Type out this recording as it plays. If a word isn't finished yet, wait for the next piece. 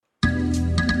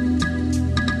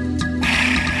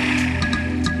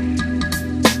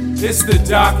It's the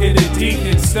doc and the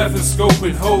deacon, stethoscope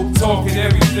and hope, talking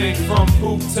everything from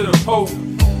poop to the pope.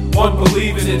 One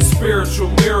believing in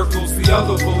spiritual miracles, the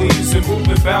other believes in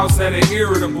movement bounds that are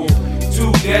irritable.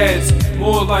 Two dads,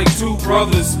 more like two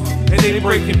brothers, and they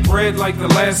breaking bread like the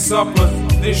Last Supper.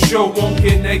 This show won't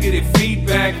get negative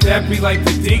feedback. That'd be like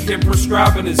the deacon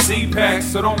prescribing a Z-Pack.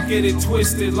 So don't get it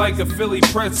twisted like a Philly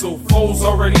pretzel. Foles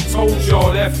already told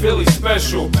y'all that Philly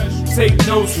special. Take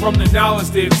notes from the knowledge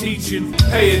they're teaching.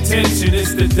 Pay attention,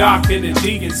 it's the doc and the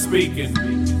deacon speaking.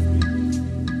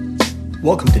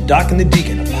 Welcome to Doc and the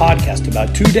Deacon, a podcast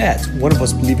about two dads. One of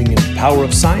us believing in the power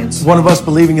of science. One of us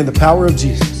believing in the power of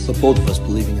Jesus. But both of us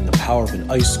believing in the power of an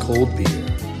ice-cold beer.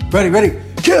 Ready.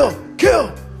 Kill.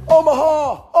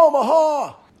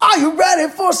 Omaha. Are you ready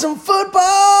for some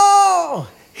football?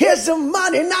 Here's some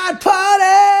Monday night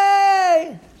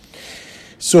party.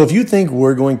 So if you think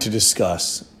we're going to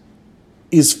discuss,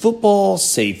 is football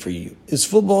safe for you? Is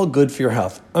football good for your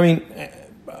health? I mean,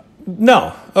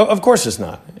 no, of course it's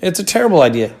not. It's a terrible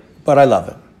idea, but I love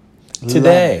it.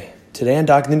 Today on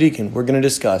Doc and the Deacon, we're going to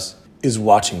discuss, is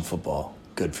watching football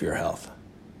good for your health?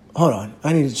 Hold on,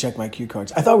 I need to check my cue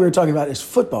cards. I thought we were talking about, is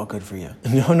football good for you?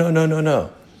 No.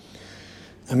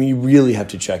 I mean, you really have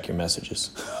to check your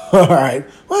messages. All right,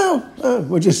 well,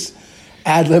 we'll just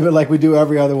ad-lib it like we do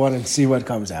every other one and see what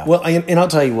comes out. Well, and I'll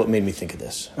tell you what made me think of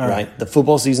this, All right? The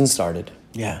football season started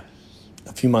Yeah.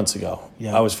 a few months ago.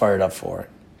 Yeah. I was fired up for it.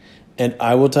 And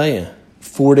I will tell you,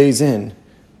 4 days in,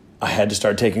 I had to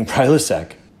start taking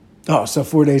Prilosec. Oh, so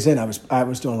 4 days in, I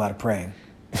was doing a lot of praying.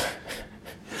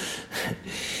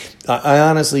 I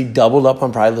honestly doubled up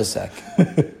on Prilosec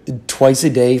twice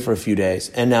a day for a few days,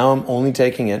 and now I'm only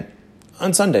taking it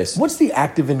on Sundays. What's the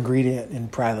active ingredient in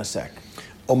Prilosec?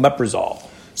 Omeprazole.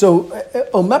 So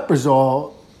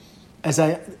omeprazole,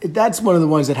 that's one of the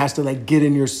ones that has to like get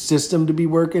in your system to be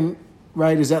working,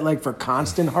 right? Is that like for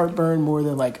constant heartburn more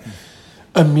than like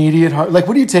immediate heart? Like,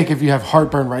 what do you take if you have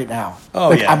heartburn right now? Oh,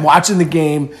 like, yeah. I'm watching the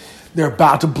game, they're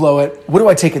about to blow it. What do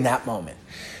I take in that moment?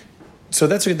 So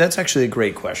that's actually a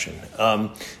great question.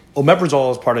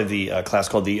 Omeprazole is part of the class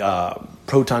called the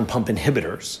proton pump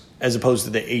inhibitors, as opposed to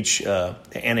the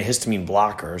antihistamine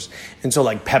blockers. And so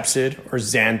like Pepcid or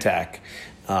Zantac,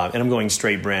 and I'm going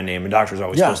straight brand name, and doctors are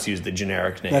always supposed to use the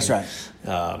generic name. That's right.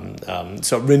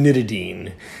 So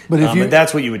ranitidine. But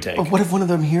that's what you would take. But what if one of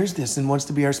them hears this and wants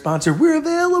to be our sponsor? We're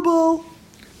available.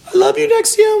 I love you,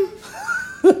 Nexium.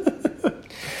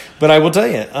 But I will tell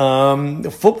you, the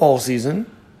football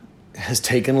season has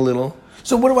taken a little.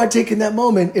 So what do I take in that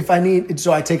moment if I need?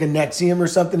 So I take a Nexium or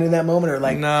something in that moment, or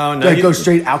like no, do I go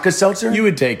straight Alka-Seltzer? You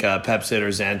would take Pepcid or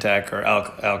Zantac or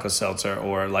Alka-Seltzer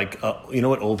or like you know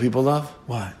what old people love?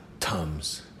 What?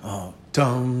 Tums. Oh,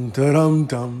 dum.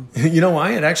 You know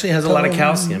why? It actually has a lot of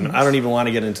calcium. And I don't even want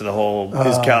to get into the whole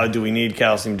do we need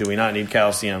calcium? Do we not need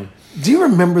calcium? Do you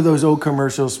remember those old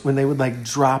commercials when they would like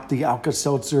drop the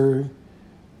Alka-Seltzer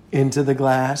into the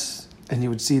glass? And you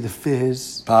would see the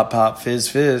fizz. Pop, pop, fizz,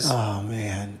 fizz. Oh,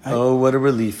 man. Oh, what a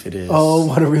relief it is. Oh,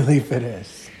 what a relief it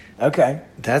is. Okay.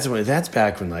 That's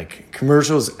back when like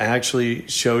commercials actually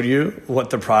showed you what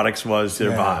the products was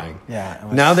they're buying. Yeah.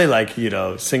 Now they like,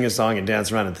 sing a song and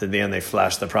dance around, and at the end they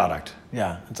flash the product.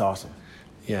 Yeah, it's awesome.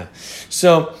 Yeah.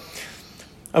 So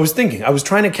I was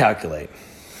trying to calculate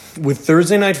with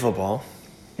Thursday night football.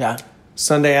 Yeah.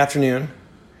 Sunday afternoon.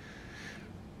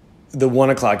 The 1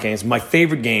 o'clock games. My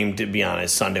favorite game, to be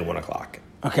honest, Sunday 1 o'clock.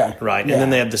 Okay. Right. Yeah. And then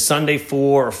they have the Sunday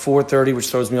 4 or 4:30, which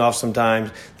throws me off sometimes.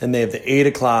 Then they have the 8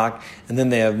 o'clock. And then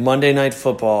they have Monday night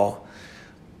football.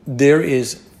 There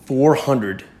is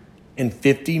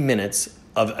 450 minutes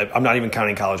of, I'm not even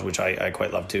counting college, which I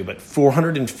quite love too, but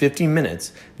 450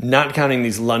 minutes, not counting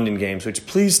these London games, which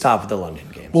please stop with the London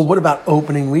games. Well, what about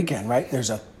opening weekend, right?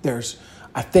 There's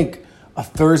I think, a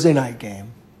Thursday night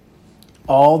game,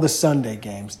 all the Sunday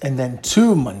games, and then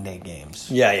 2 Monday games.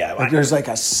 Yeah. Like there's like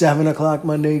a 7 o'clock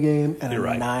Monday game and You're a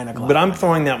right. 9 o'clock. But I'm Monday.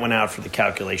 throwing that one out for the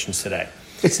calculations today.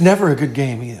 It's never a good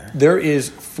game either. There is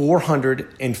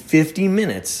 450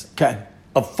 minutes Okay.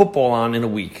 of football on in a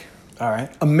week. All right.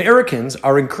 Americans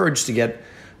are encouraged to get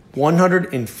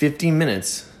 150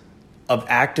 minutes of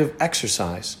active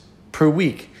exercise per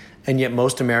week, and yet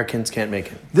most Americans can't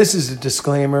make it. This is a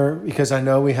disclaimer because I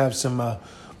know we have some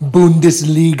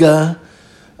Bundesliga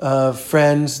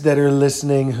friends that are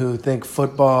listening who think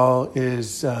football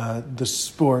is the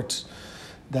sport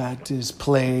that is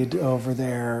played over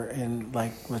there in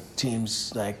like with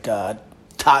teams like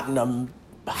Tottenham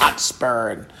Hotspur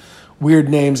and weird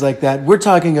names like that. We're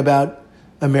talking about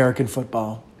American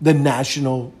football, the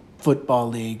National Football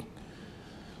League,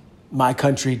 my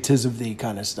country, 'tis of thee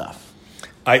kind of stuff.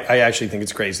 I actually think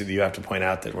it's crazy that you have to point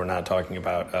out that we're not talking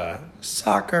about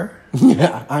soccer.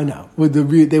 Yeah, I know. With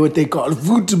what they call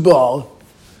football.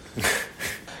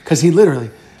 Because he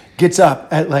literally gets up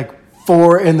at like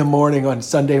 4 a.m. on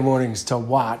Sunday mornings to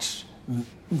watch.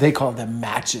 They call them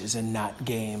matches and not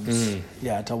games.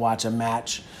 Yeah, to watch a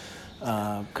match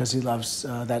because he loves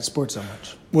that sport so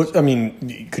much. Well, I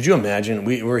mean, could you imagine?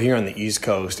 We're here on the East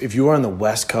Coast. If you were on the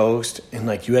West Coast and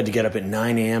like you had to get up at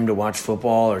 9 a.m. to watch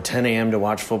football or 10 a.m. to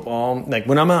watch football, like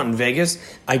when I'm out in Vegas,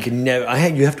 I could never.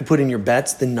 You have to put in your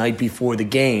bets the night before the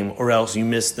game, or else you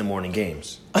miss the morning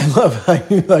games. I love how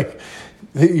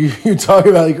you talk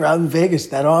about like you're out in Vegas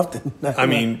that often. I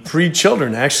mean,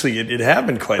 pre-children, actually, it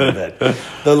happened quite a bit.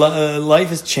 The life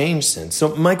has changed since.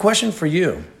 So my question for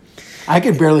you. I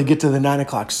could barely get to the 9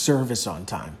 o'clock service on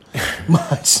time,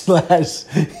 much less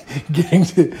getting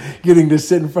to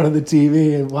sit in front of the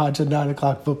TV and watch a 9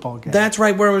 o'clock football game. That's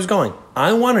right where I was going.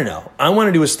 I want to know. I want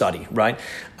to do a study, right?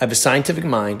 I have a scientific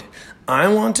mind. I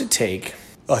want to take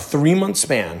a 3-month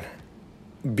span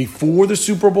before the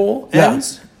Super Bowl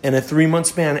ends and a 3-month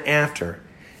span after.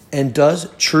 And does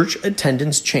church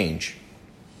attendance change?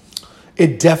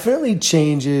 It definitely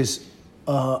changes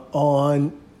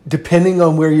depending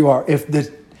on where you are.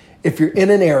 If you're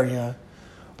in an area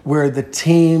where the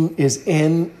team is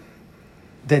in,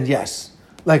 then yes.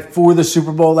 Like for the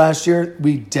Super Bowl last year,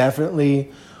 we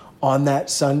definitely, on that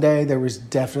Sunday, there was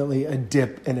definitely a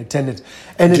dip in attendance.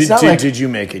 And it's did you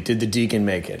make it? Did the deacon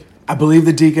make it? I believe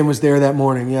the deacon was there that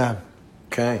morning, yeah.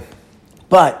 Okay.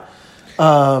 But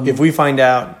if we find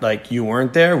out like you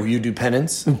weren't there, will you do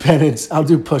penance? Penance. I'll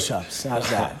do push-ups.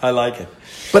 How's that? I like it.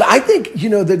 But I think,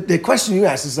 the question you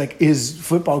asked is like, is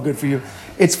football good for you?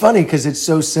 It's funny because it's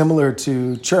so similar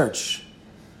to church,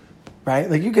 right?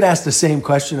 Like you could ask the same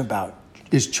question about,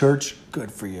 is church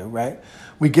good for you, right?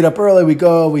 We get up early, we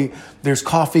go, there's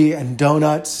coffee and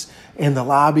donuts in the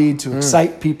lobby to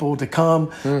excite people to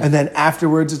come. And then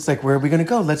afterwards, it's like, where are we going to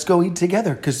go? Let's go eat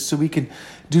together so we can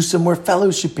do some more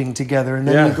fellowshipping together. And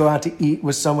then we go out to eat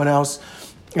with someone else.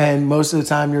 And most of the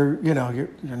time you're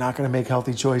not going to make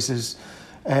healthy choices.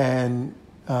 And,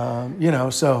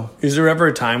 so. Is there ever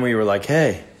a time where you were like,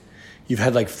 hey, you've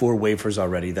had like 4 wafers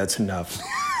already. That's enough.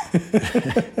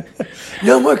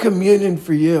 No more communion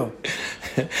for you.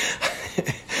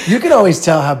 You can always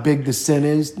tell how big the sin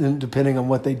is depending on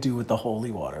what they do with the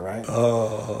holy water, right?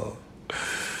 Oh.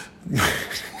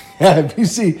 Yeah,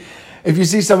 if you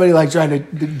see somebody like trying to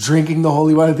drinking the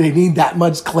holy water, they need that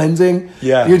much cleansing.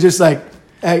 Yeah. You're just like,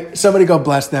 hey, somebody go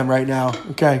bless them right now.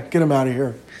 Okay, get them out of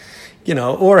here.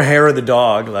 Or hair of the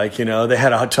dog. Like, they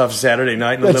had a tough Saturday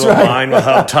night and a little wine will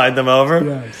help tide them over.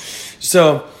 Yes.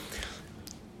 So,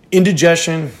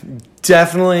 indigestion,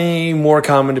 definitely more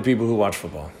common to people who watch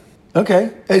football.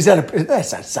 Okay. That's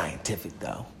not scientific,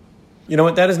 though. You know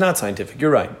what? That is not scientific.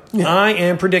 You're right. Yeah. I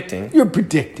am predicting. You're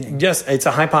predicting. Yes, it's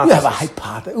a hypothesis. You have a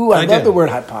hypothesis. Ooh, I love the word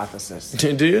hypothesis.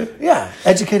 Do you? Yeah.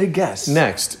 Educated guess.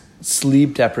 Next,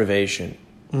 sleep deprivation.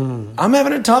 I'm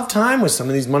having a tough time with some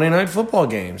of these Monday Night Football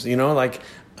games. Like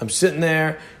I'm sitting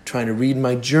there trying to read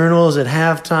my journals at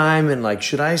halftime and like,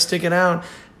 should I stick it out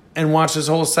and watch this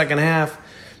whole second half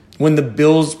when the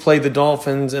Bills play the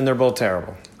Dolphins and they're both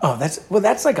terrible? Oh,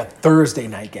 that's like a Thursday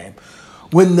night game.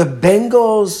 When the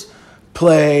Bengals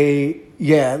play,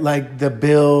 like the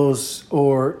Bills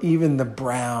or even the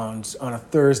Browns on a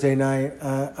Thursday night,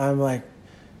 I'm like,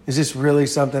 is this really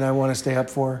something I want to stay up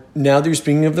for? Now that you're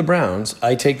speaking of the Browns,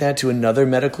 I take that to another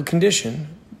medical condition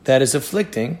that is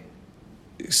afflicting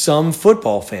some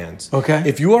football fans. Okay.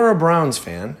 If you are a Browns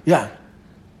fan,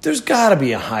 there's got to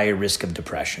be a higher risk of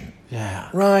depression.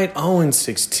 Yeah. Right?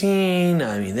 0-16.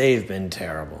 I mean, they've been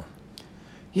terrible.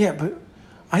 Yeah, but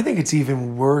I think it's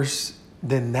even worse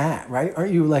than that, right?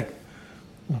 Aren't you like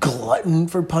glutton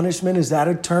for punishment? Is that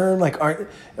a term? Like, or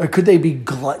could they be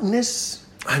gluttonous?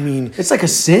 I mean, it's like a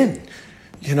sin.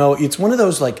 It's one of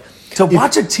those like to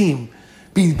watch a team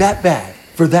be that bad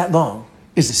for that long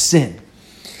is a sin.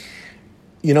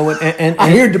 You know what? And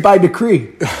I hear by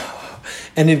decree.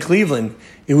 And in Cleveland,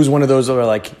 it was one of those where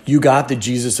like you got the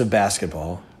Jesus of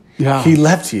basketball. Yeah, he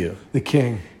left you, the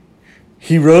king.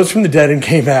 He rose from the dead and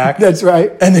came back. That's right.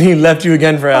 And then he left you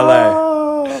again for LA.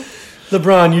 Oh.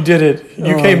 LeBron, you did it.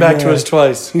 You came back to us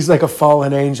twice. He's like a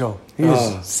fallen angel. He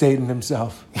is Satan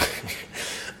himself.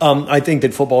 I think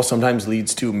that football sometimes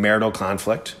leads to marital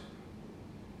conflict.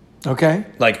 Okay.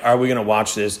 Like, are we going to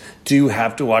watch this? Do you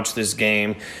have to watch this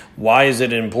game? Why is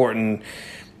it important?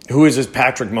 Who is this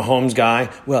Patrick Mahomes guy?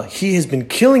 Well, he has been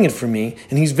killing it for me,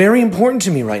 and he's very important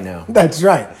to me right now. That's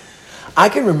right. I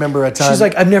can remember a time. She's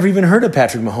like, I've never even heard of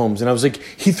Patrick Mahomes. And I was like,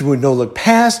 he threw a no-look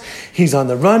pass. He's on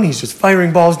the run. He's just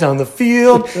firing balls down the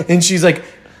field. And she's like,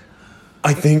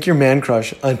 I think your man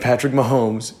crush on Patrick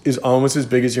Mahomes is almost as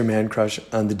big as your man crush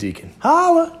on the Deacon.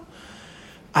 Holla.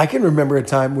 I can remember a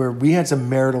time where we had some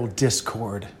marital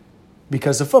discord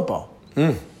because of football.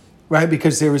 Right?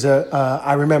 Because there was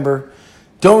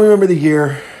don't remember the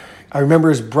year. I remember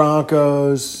his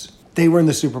Broncos. They were in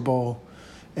the Super Bowl.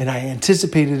 And I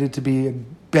anticipated it to be a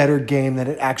better game than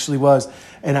it actually was.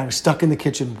 And I was stuck in the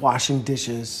kitchen washing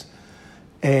dishes.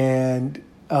 And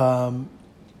I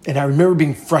remember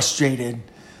being frustrated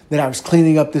that I was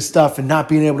cleaning up this stuff and not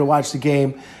being able to watch the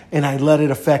game. And I let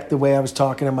it affect the way I was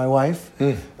talking to my wife.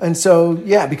 And so,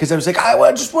 yeah, because I was like,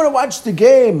 I just want to watch the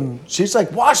game. She's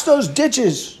like, wash those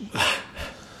dishes.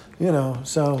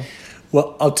 So.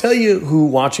 Well, I'll tell you who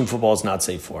watching football is not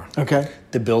safe for. Okay.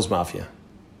 The Bills Mafia.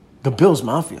 The Bills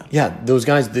Mafia? Yeah, those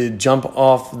guys that jump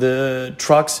off the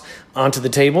trucks onto the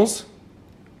tables.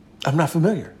 I'm not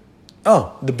familiar.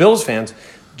 Oh, the Bills fans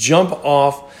jump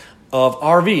off of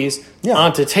RVs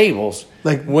onto tables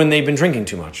like when they've been drinking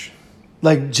too much.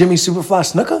 Like Jimmy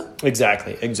Superfly Snuka?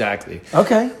 Exactly.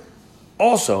 Okay.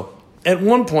 Also, at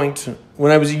one point,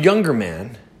 when I was a younger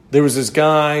man, there was this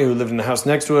guy who lived in the house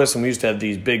next to us, and we used to have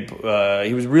these big,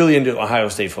 he was really into Ohio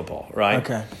State football, right?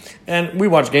 Okay. And we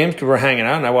watched games because we were hanging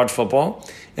out, and I watched football.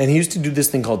 And he used to do this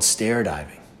thing called stair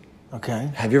diving.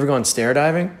 Okay. Have you ever gone stair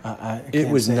diving? It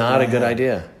was not a good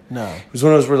idea. No. It was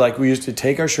one of those where, we used to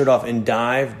take our shirt off and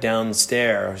dive down the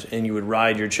stairs, and you would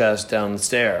ride your chest down the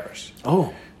stairs.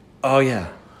 Oh, yeah.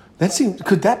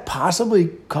 Could that possibly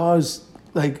cause,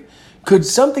 could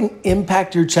something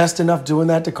impact your chest enough doing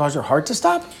that to cause your heart to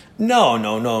stop?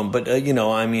 No. But, I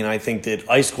think that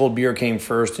ice cold beer came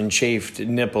first and chafed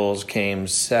nipples came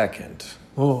second.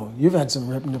 Oh, you've had some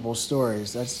rip nipple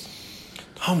stories.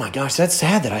 Oh, my gosh, that's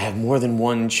sad that I have more than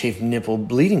one chafed nipple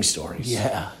bleeding stories.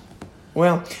 Yeah.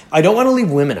 Well, I don't want to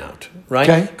leave women out, right?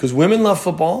 Okay. Because women love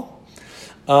football.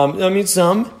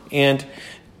 Some. And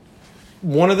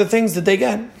one of the things that they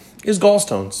get is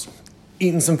gallstones.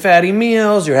 Eating some fatty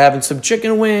meals, you're having some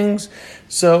chicken wings.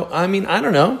 So, I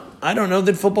don't know. I don't know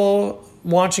that football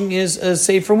watching is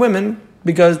safe for women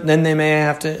because then they may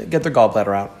have to get their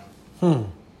gallbladder out.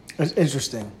 That's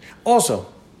interesting.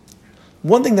 Also,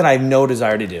 one thing that I have no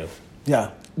desire to do.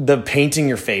 Yeah. The painting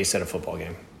your face at a football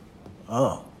game.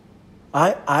 Oh.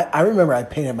 I remember I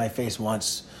painted my face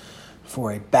once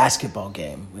for a basketball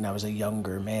game when I was a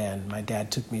younger man. My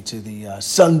dad took me to the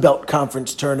Sun Belt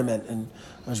Conference tournament, and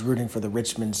I was rooting for the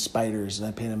Richmond Spiders, and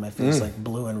I painted my face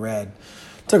blue and red.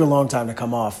 It took a long time to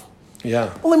come off.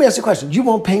 Yeah. Well, let me ask you a question. You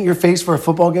won't paint your face for a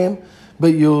football game,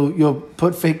 but you'll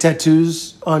put fake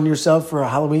tattoos on yourself for a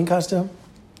Halloween costume?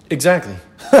 Exactly.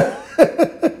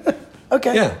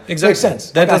 Okay. Yeah, exactly. Makes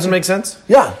sense. That doesn't make sense?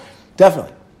 Yeah,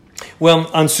 definitely. Well,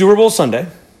 on Super Bowl Sunday,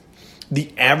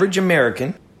 the average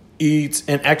American eats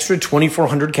an extra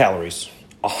 2,400 calories,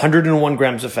 101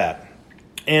 grams of fat.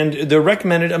 And the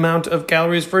recommended amount of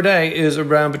calories per day is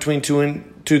around between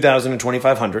 2,000 and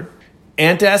 2,500.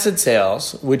 Antacid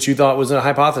sales, which you thought was a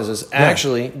hypothesis,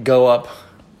 actually go up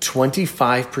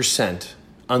 25%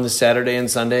 on the Saturday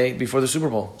and Sunday before the Super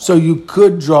Bowl. So you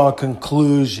could draw a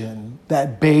conclusion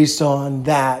that based on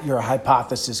that, your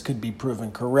hypothesis could be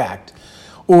proven correct.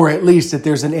 Or at least that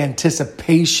there's an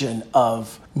anticipation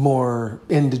of more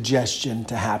indigestion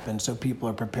to happen, so people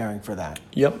are preparing for that.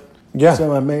 Yep. Yeah.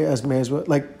 So I may as well,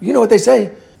 you know what they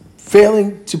say,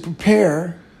 failing to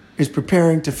prepare is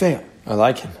preparing to fail. I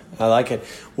like it.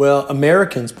 Well,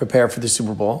 Americans prepare for the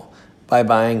Super Bowl by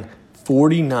buying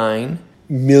 49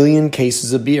 million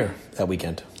cases of beer that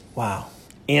weekend. Wow.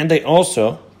 And they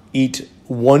also eat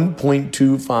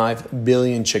 1.25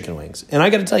 billion chicken wings. And I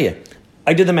got to tell you,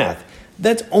 I did the math.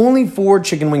 That's only 4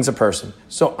 chicken wings a person.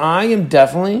 So I am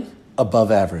definitely above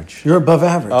average. You're above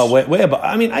average. Oh, way above.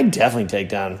 I definitely take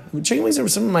down. Chicken wings are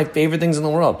some of my favorite things in the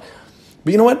world.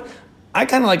 But you know what? I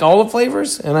kind of like all the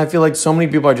flavors, and I feel like so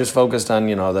many people are just focused on,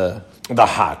 the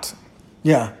hot.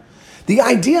 Yeah. The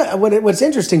idea, what's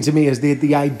interesting to me is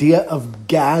the idea of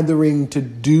gathering to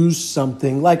do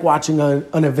something, like watching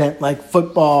an event like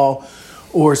football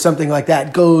or something like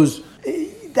that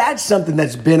that's something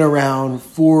that's been around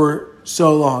for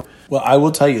so long. Well, I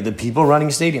will tell you, the people running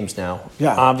stadiums now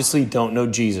obviously don't know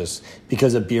Jesus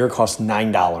because a beer costs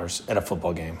 $9 at a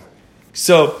football game.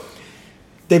 So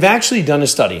they've actually done a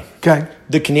study. Okay.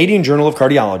 The Canadian Journal of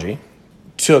Cardiology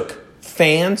took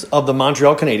fans of the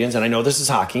Montreal Canadiens, and I know this is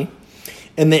hockey,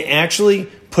 and they actually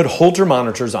put Holter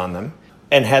monitors on them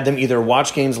and had them either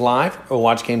watch games live or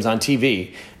watch games on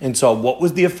TV and saw what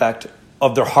was the effect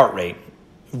of their heart rate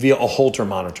via a Holter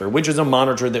monitor, which is a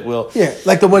monitor that will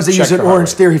like the ones they use check at your heart Orange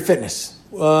rate. Theory Fitness.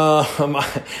 I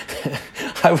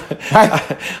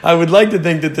would like to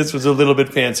think that this was a little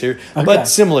bit fancier, but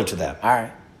similar to that. All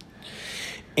right.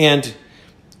 And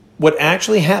what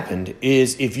actually happened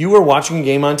is if you were watching a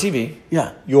game on TV,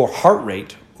 your heart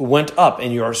rate went up,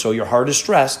 and your heart is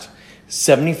stressed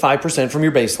 75% from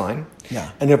your baseline.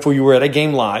 Yeah. And if you were at a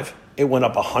game live, it went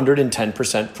up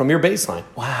 110% from your baseline.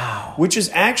 Wow. Which is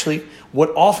actually what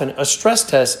often a stress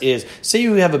test is. Say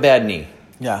you have a bad knee.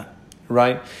 Yeah.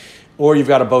 Right? Or you've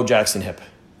got a Bo Jackson hip.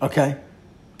 Okay.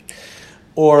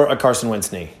 Or a Carson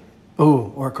Wentz knee.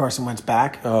 Ooh, or Carson Wentz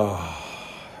back.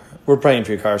 We're praying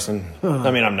for you, Carson.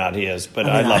 I mean, I'm not. He is, but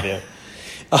I love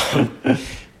you.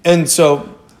 And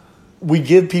so we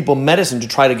give people medicine to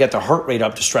try to get the heart rate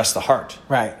up to stress the heart.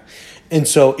 Right. And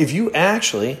so if you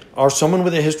actually are someone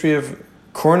with a history of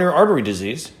coronary artery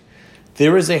disease,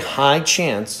 there is a high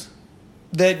chance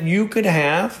that you could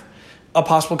have a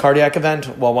possible cardiac event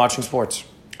while watching sports.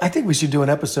 I think we should do an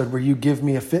episode where you give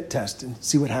me a fit test and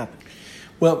see what happens.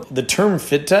 Well, the term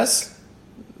fit test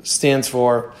stands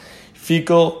for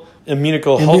fecal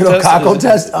immunococcal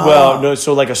test. Well, no,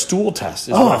 so like a stool test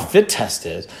is what a fit test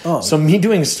is. So me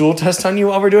doing a stool test on you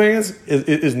while we're doing this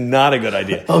is not a good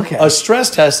idea. Okay. A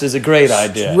stress test is a great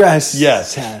idea. Stress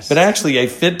yes. test. But actually a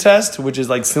fit test, which is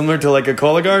like similar to like a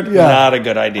Cologuard, not a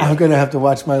good idea. I'm going to have to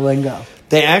watch my lingo.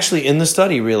 They actually, in the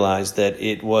study, realized that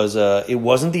it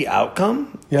wasn't the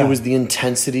outcome. Yeah. It was the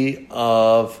intensity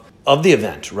of the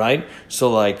event, right?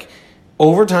 So like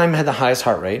overtime had the highest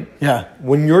heart rate. Yeah.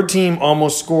 When your team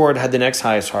almost scored, had the next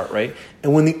highest heart rate.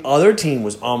 And when the other team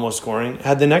was almost scoring,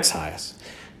 had the next highest.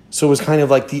 So it was kind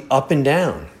of like the up and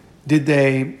down. Did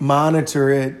they monitor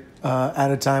it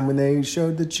at a time when they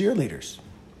showed the cheerleaders?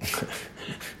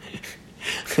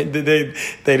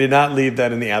 They did not leave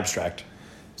that in the abstract.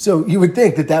 So you would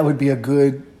think that would be a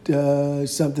good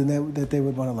something that they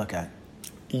would want to look at.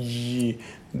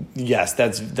 Yes,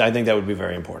 I think that would be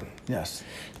very important. Yes.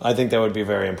 I think that would be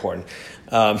very important.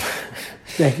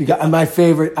 Thank you. My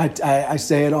favorite, I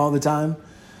say it all the time.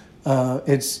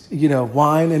 It's,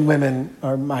 wine and women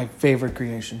are my favorite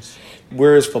creations.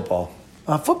 Where is football?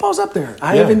 Football's up there.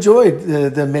 I have enjoyed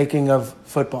the making of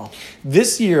football.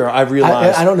 This year, I've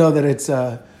realized... I don't know that it's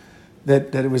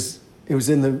that it was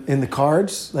in the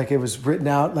cards, like it was written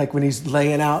out, like when he's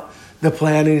laying out the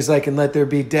plan, and he's like, and let there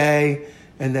be day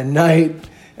and then night,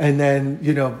 and then,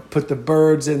 put the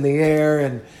birds in the air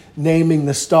and naming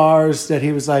the stars, that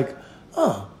he was like,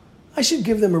 oh, I should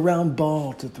give them a round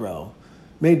ball to throw,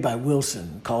 made by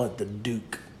Wilson, call it the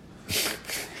Duke.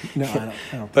 No, I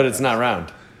don't. But it's not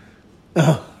round.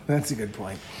 Oh, that's a good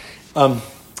point.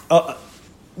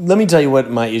 Let me tell you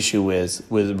what my issue is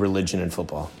with religion and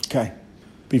football. Okay.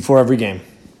 Before every game,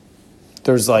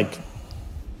 there's like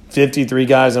 53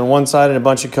 guys on one side and a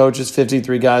bunch of coaches,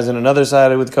 53 guys on another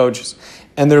side with coaches,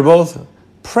 and they're both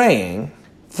praying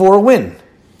for a win.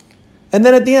 And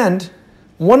then at the end,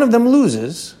 one of them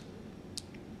loses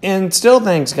and still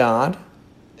thanks God,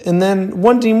 and then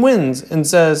one team wins and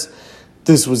says,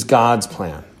 this was God's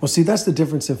plan. Well, see, that's the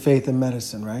difference in faith and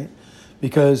medicine, right?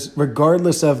 Because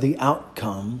regardless of the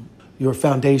outcome, your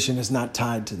foundation is not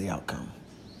tied to the outcome,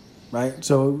 right?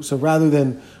 So rather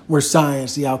than where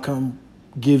science, the outcome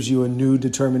gives you a new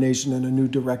determination and a new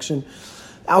direction,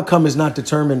 outcome is not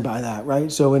determined by that,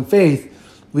 right? So in faith,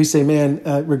 we say, man,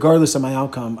 regardless of my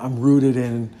outcome, I'm rooted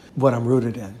in what I'm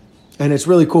rooted in. And it's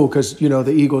really cool because,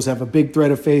 the Eagles have a big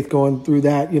thread of faith going through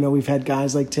that. We've had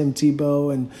guys like Tim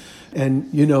Tebow and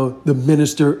the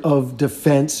Minister of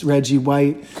Defense, Reggie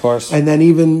White. Of course. And then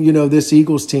even, this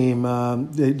Eagles team,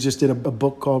 they just did a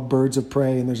book called Birds of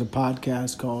Prey, and there's a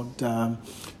podcast called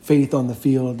Faith on the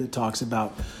Field that talks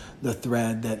about the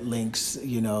thread that links,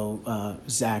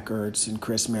 Zach Ertz and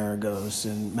Chris Maragos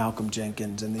and Malcolm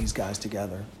Jenkins and these guys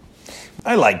together.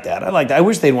 I like that. I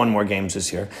wish they'd won more games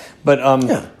this year. But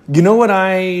you know what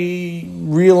I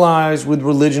realized with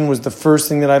religion was the first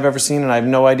thing that I've ever seen, and I have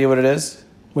no idea what it is?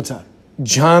 What's that?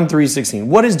 John 3:16.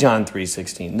 What is John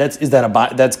 3:16?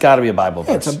 That's got to be a Bible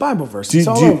verse. It's a Bible verse. It's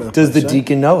all over the does place, the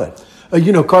deacon know it?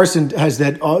 Carson has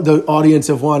that the audience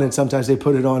of one, and sometimes they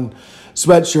put it on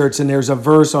sweatshirts, and there's a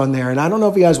verse on there. And I don't know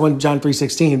if he has one, John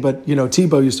 3:16, but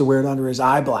Tebow used to wear it under his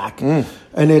eye black. And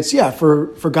it's,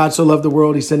 for God so loved the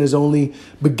world, he sent his only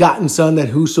begotten son, that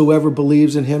whosoever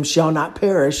believes in him shall not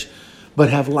perish, but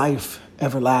have life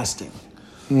everlasting.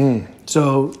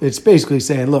 So it's basically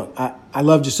saying, look, I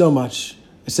loved you so much,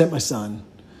 I sent my son.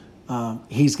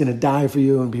 He's going to die for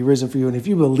you and be risen for you. And if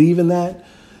you believe in that,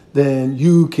 then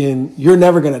you're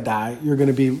never going to die. You're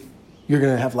going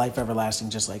to have life everlasting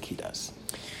just like he does.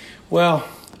 Well,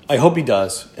 I hope he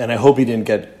does, and I hope he didn't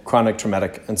get chronic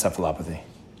traumatic encephalopathy.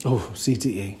 Oh,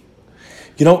 CTE.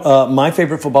 You know, my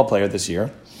favorite football player this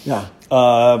year Yeah.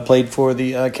 played for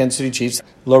the Kansas City Chiefs,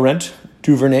 Laurent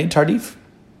Duvernay-Tardif.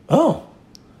 Oh.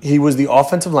 He was the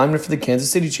offensive lineman for the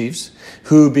Kansas City Chiefs,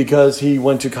 who, because he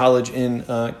went to college in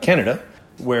Canada,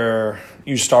 where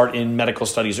you start in medical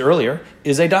studies earlier,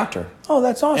 is a doctor. Oh,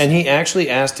 that's awesome. And he actually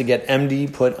asked to get MD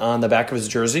put on the back of his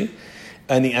jersey,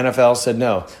 and the NFL said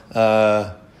no.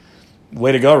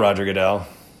 Way to go, Roger Goodell.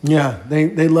 Yeah,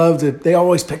 they loved it. They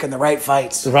always picking the right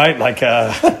fights. Right? Like,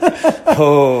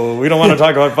 we don't want to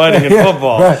talk about fighting in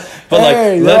football. Right. But,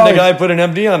 Hey, let the guy put an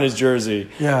MD on his jersey.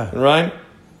 Yeah. Right?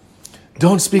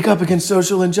 Don't speak up against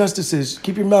social injustices.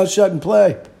 Keep your mouth shut and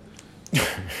play.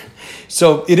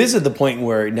 So it is at the point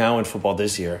where now in football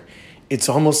this year, it's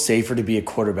almost safer to be a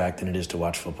quarterback than it is to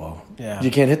watch football. Yeah.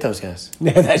 You can't hit those guys.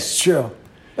 Yeah, that's true.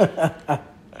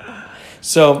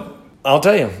 So I'll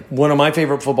tell you, one of my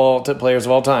favorite football players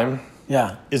of all time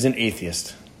Yeah. is an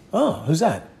atheist. Oh, who's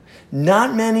that?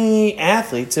 Not many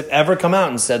athletes have ever come out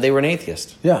and said they were an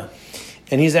atheist. Yeah.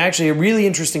 And he's actually a really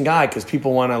interesting guy because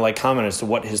people want to comment as to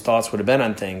what his thoughts would have been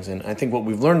on things. And I think what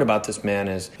we've learned about this man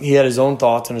is he had his own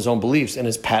thoughts and his own beliefs, and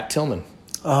is Pat Tillman.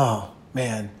 Oh,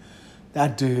 man.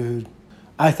 That dude.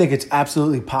 I think it's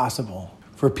absolutely possible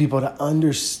for people to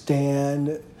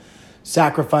understand,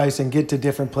 sacrifice, and get to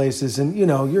different places. And,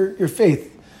 your faith.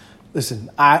 Listen,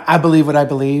 I believe what I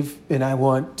believe, and I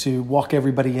want to walk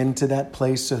everybody into that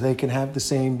place so they can have the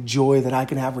same joy that I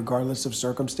can have regardless of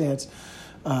circumstance.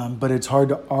 But it's hard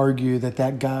to argue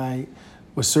that guy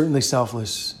was certainly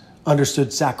selfless,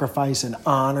 understood sacrifice and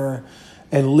honor,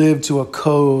 and lived to a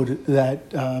code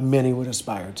that many would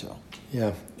aspire to.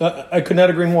 Yeah, I could not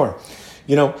agree more.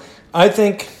 I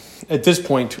think at this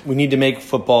point we need to make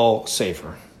football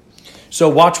safer. So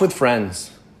watch with friends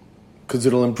because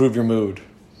it'll improve your mood.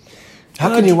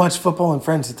 How can you watch football and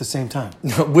friends at the same time?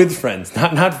 With friends,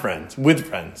 not friends, with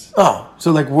friends. Oh,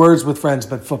 so like words with friends,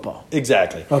 but football.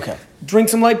 Exactly. Okay. Drink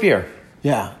some light beer.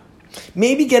 Yeah.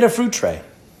 Maybe get a fruit tray.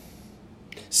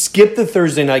 Skip the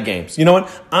Thursday night games. You know what?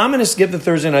 I'm going to skip the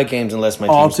Thursday night games unless my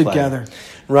All team's playing. together.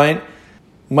 Right?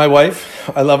 My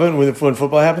wife, I love it when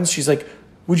football happens. She's like,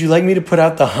 would you like me to put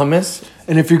out the hummus?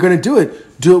 And if you're going to do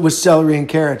it with celery and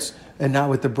carrots and not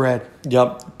with the bread.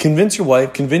 Yep. Convince your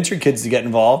wife, convince your kids to get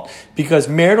involved because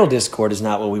marital discord is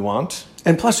not what we want.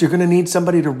 And plus, you're going to need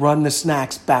somebody to run the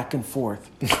snacks back and forth.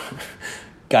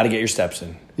 Got to get your steps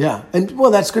in. Yeah. And,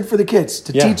 well, that's good for the kids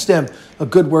to teach them a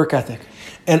good work ethic.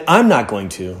 And I'm not going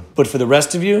to. But for the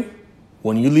rest of you,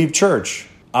 when you leave church,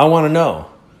 I want to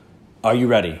know, are you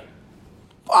ready?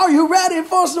 Are you ready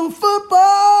for some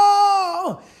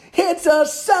football? It's a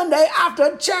Sunday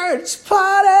after church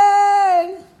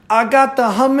party. I got the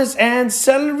hummus and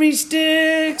celery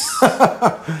sticks.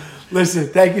 Listen,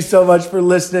 thank you so much for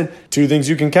listening. 2 things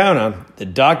you can count on. The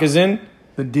doc is in.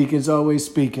 The deacon's always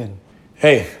speaking.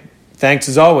 Hey, thanks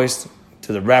as always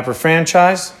to the Rapper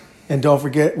franchise. And don't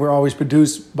forget, we're always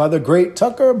produced by the great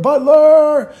Tucker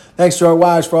Butler. Thanks to our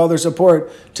wives for all their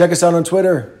support. Check us out on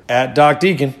Twitter.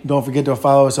 @DocDeacon. Don't forget to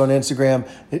follow us on Instagram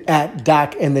at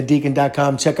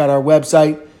docandthedeacon.com. Check out our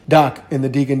website,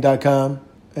 docandthedeacon.com.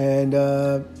 And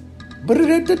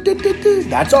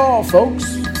that's all,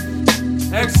 folks.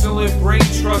 Excellent brain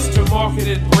trust to market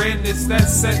and brand this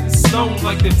that's set in stone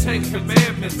like the 10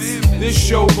 Commandments. This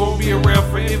show gon' be around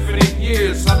for infinite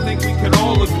years. I think we can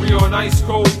all agree on ice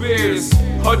cold beers.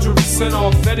 100%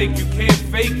 authentic, you can't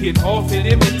fake it. Often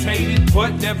imitated,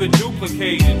 but never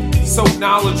duplicated. So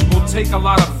knowledgeable, take a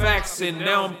lot of facts in.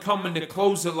 Now I'm coming to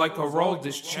close it like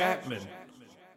Aroldis Chapman.